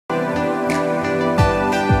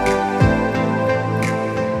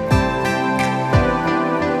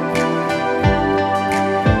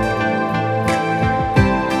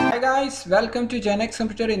Welcome to Gen X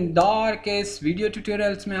computer Indore के इस video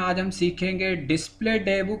tutorials में आज हम सीखेंगे डिस्प्ले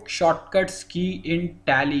डेबुक शॉर्टकट्स की इन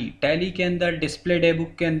टैली के अंदर डिस्प्ले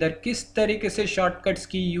डेबुक के अंदर किस तरीके से शॉर्टकट्स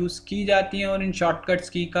की यूज़ की जाती हैं और इन शॉर्टकट्स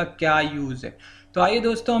की का क्या यूज़ है। तो आइए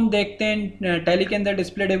दोस्तों हम देखते हैं टैली के अंदर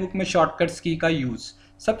डिस्प्ले डेबुक में शॉर्टकट्स की का यूज़।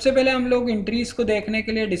 सबसे पहले हम लोग एंट्रीज को देखने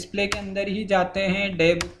के लिए डिस्प्ले के अंदर ही जाते हैं,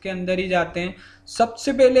 डेबुक के अंदर ही जाते हैं।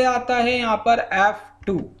 सबसे पहले आता है यहाँ पर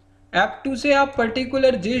F2 से आप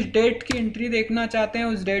पर्टिकुलर जिस डेट की एंट्री देखना चाहते हैं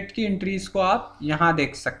उस डेट की एंट्रीज को आप यहाँ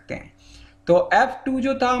देख सकते हैं। तो F2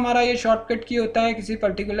 जो था हमारा ये शॉर्टकट की होता है किसी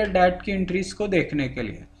पर्टिकुलर डेट की एंट्रीज को देखने के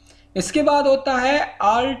लिए। इसके बाद होता है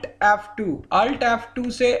Alt F2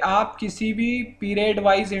 से आप किसी भी पीरियड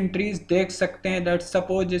वाइज एंट्रीज देख सकते हैं। दैट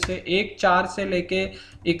सपोज जैसे 1/4 से लेके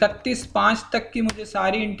 31/5 तक की मुझे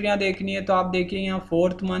सारी एंट्रियां देखनी है, तो आप देखिए यहाँ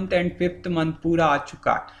 4th month and 5th month पूरा आ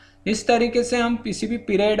चुका है। इस तरीके से हम किसी भी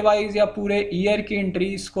पीरियड वाइज या पूरे ईयर की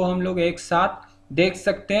एंट्रीज को हम लोग एक साथ देख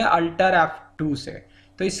सकते हैं Alt F2 से।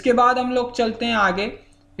 तो इसके बाद हम लोग चलते हैं आगे।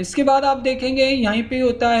 इसके बाद आप देखेंगे यहीं पे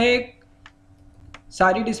होता है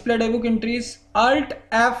सारी display day book entries. Alt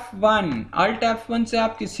F1 से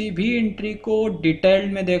आप किसी भी एंट्री को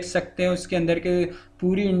डिटेल्ड में देख सकते हैं, उसके अंदर के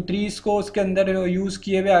पूरी एंट्रीज को, उसके अंदर यूज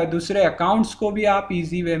किए हुए दूसरे अकाउंट्स को भी आप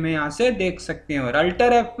इजी वे में यहाँ से देख सकते हैं। और Alt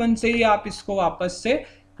F1 से ही आप इसको वापस से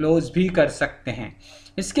क्लोज भी कर सकते हैं।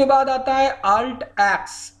 इसके बाद आता है Alt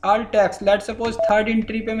X। Let's suppose third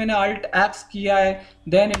entry पे मैंने Alt X किया है,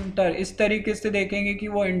 देन इंटर। इस तरीके से देखेंगे कि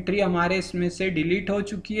वो एंट्री हमारे इसमें से डिलीट हो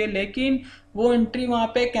चुकी है, लेकिन वो एंट्री वहाँ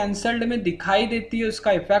पे कैंसल्ड में दिखाई देती है।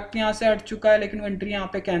 उसका इफेक्ट यहाँ से हट चुका है, लेकिन वो एंट्री यहाँ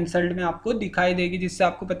पे कैंसल्ड में आपको दिखाई देगी, जिससे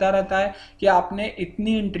आपको पता रहता है कि आपने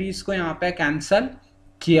इतनी एंट्रीज को यहाँ पे कैंसल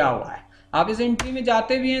किया हुआ है। आप इस एंट्री में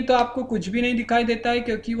जाते भी हैं तो आपको कुछ भी नहीं दिखाई देता है,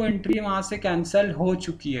 क्योंकि वो एंट्री वहां से कैंसिल हो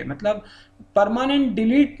चुकी है। मतलब परमानेंट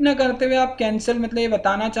डिलीट ना करते हुए आप कैंसिल, मतलब ये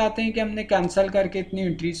बताना चाहते हैं कि हमने कैंसिल करके इतनी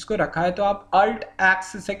एंट्रीज को रखा है, तो आप Alt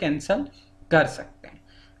X से कैंसिल कर सकते हैं।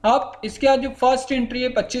 अब इसके बाद जो फर्स्ट एंट्री है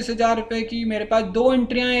 25,000 रुपए की, मेरे पास दो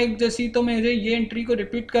एंट्रियां हैं एक जैसी, तो मुझे ये एंट्री को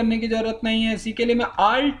रिपीट करने की जरूरत नहीं है। इसी के लिए मैं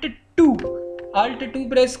Alt 2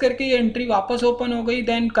 प्रेस करके ये एंट्री वापस ओपन हो गई।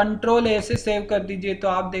 देन Ctrl A से सेव कर दीजिए। तो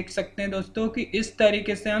आप देख सकते हैं दोस्तों कि इस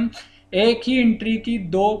तरीके से हम एक ही एंट्री की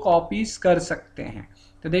दो कॉपीज कर सकते हैं।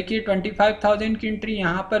 तो देखिए 25,000 की एंट्री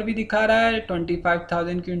यहाँ पर भी दिखा रहा है,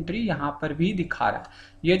 25,000 की एंट्री यहाँ पर भी दिखा रहा है।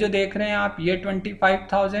 ये जो देख रहे हैं आप, ये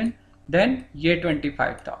 25,000, देन ये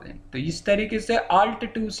 25,000। तो इस तरीके से Alt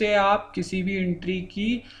 2 से आप किसी भी एंट्री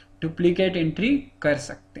की डुप्लीकेट एंट्री कर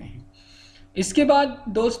सकते हैं। इसके बाद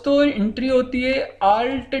दोस्तों एंट्री होती है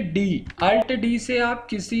Alt D से आप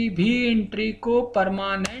किसी भी एंट्री को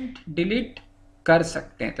परमानेंट डिलीट कर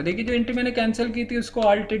सकते हैं। तो देखिए जो एंट्री मैंने कैंसिल की थी उसको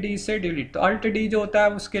Alt D से डिलीट, तो Alt D जो होता है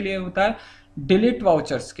उसके लिए होता है डिलीट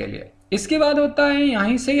वाउचर्स के लिए। इसके बाद होता है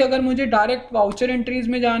यहीं से ही अगर मुझे डायरेक्ट वाउचर एंट्रीज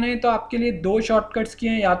में जाना है तो आपके लिए दो शॉर्टकट्स किए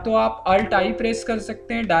हैं। या तो आप Alt I प्रेस कर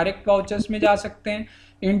सकते हैं, डायरेक्ट वाउचर्स में जा सकते हैं,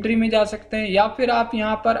 एंट्री में जा सकते हैं, या फिर आप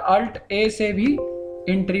यहाँ पर Alt A से भी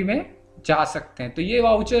एंट्री में जा सकते हैं। तो ये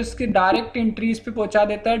वाउचर्स की डायरेक्ट एंट्रीज पे पहुंचा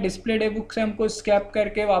देता है। डिस्प्ले डेबुक से हमको स्कैप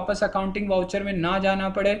करके वापस अकाउंटिंग वाउचर में ना जाना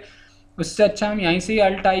पड़े, उससे अच्छा हम यहीं से ही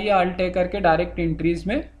Alt I या Alt A करके डायरेक्ट एंट्रीज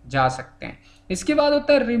में जा सकते हैं। इसके बाद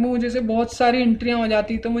होता है रिमूव। जैसे बहुत सारी एंट्रियां हो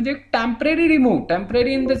जाती तो मुझे temporary remove,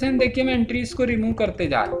 temporary in the sense देखिए मैं एंट्रीज को रिमूव करते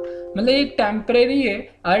जा रहा हूँ, मतलब एक टेम्परेरी है।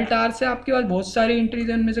 Alt R से आपके पास बहुत सारी एंट्रीज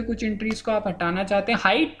है, उनमें से कुछ एंट्रीज को आप हटाना चाहते हैं,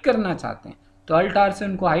 हाइड करना चाहते हैं, तो Alt R से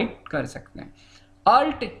उनको हाइड कर सकते हैं।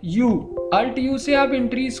 Alt U से आप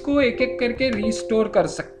एंट्रीज को एक एक करके रीस्टोर कर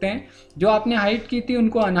सकते हैं, जो आपने हाइड की थी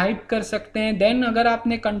उनको अनहाइड कर सकते हैं। देन अगर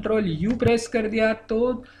आपने Ctrl U प्रेस कर दिया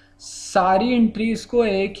तो सारी एंट्रीज को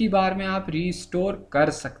एक ही बार में आप रीस्टोर कर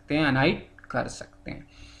सकते हैं, अनहाइड कर सकते हैं।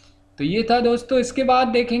 तो ये था दोस्तों। इसके बाद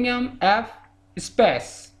देखेंगे हम F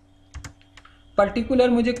स्पेस। पर्टिकुलर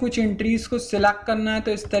मुझे कुछ एंट्रीज को सिलेक्ट करना है,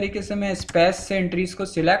 तो इस तरीके से मैं स्पेस से एंट्रीज को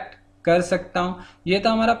सिलेक्ट कर सकता हूँ। ये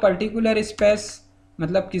था हमारा पर्टिकुलर स्पेस,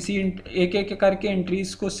 मतलब किसी एक एक करके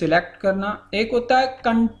एंट्रीज को सिलेक्ट करना। एक होता है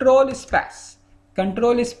कंट्रोल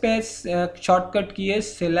स्पेस शॉर्टकट की है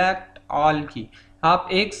सिलेक्ट ऑल की, आप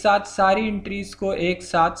एक साथ सारी एंट्रीज को एक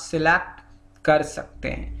साथ सिलेक्ट कर सकते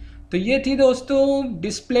हैं। तो ये थी दोस्तों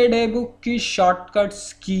डिस्प्ले डेबुक की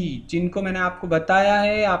शॉर्टकट्स की, जिनको मैंने आपको बताया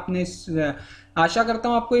है। आपने आशा करता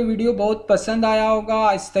हूँ आपको ये वीडियो बहुत पसंद आया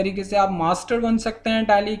होगा। इस तरीके से आप मास्टर बन सकते हैं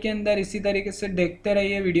टैली के अंदर। इसी तरीके से देखते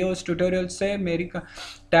रहिए वीडियोस, ट्यूटोरियल्स से, मेरी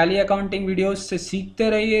टैली अकाउंटिंग वीडियोस से सीखते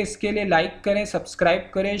रहिए। इसके लिए लाइक करें, सब्सक्राइब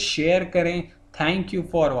करें, शेयर करें। Thank you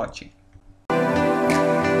for watching.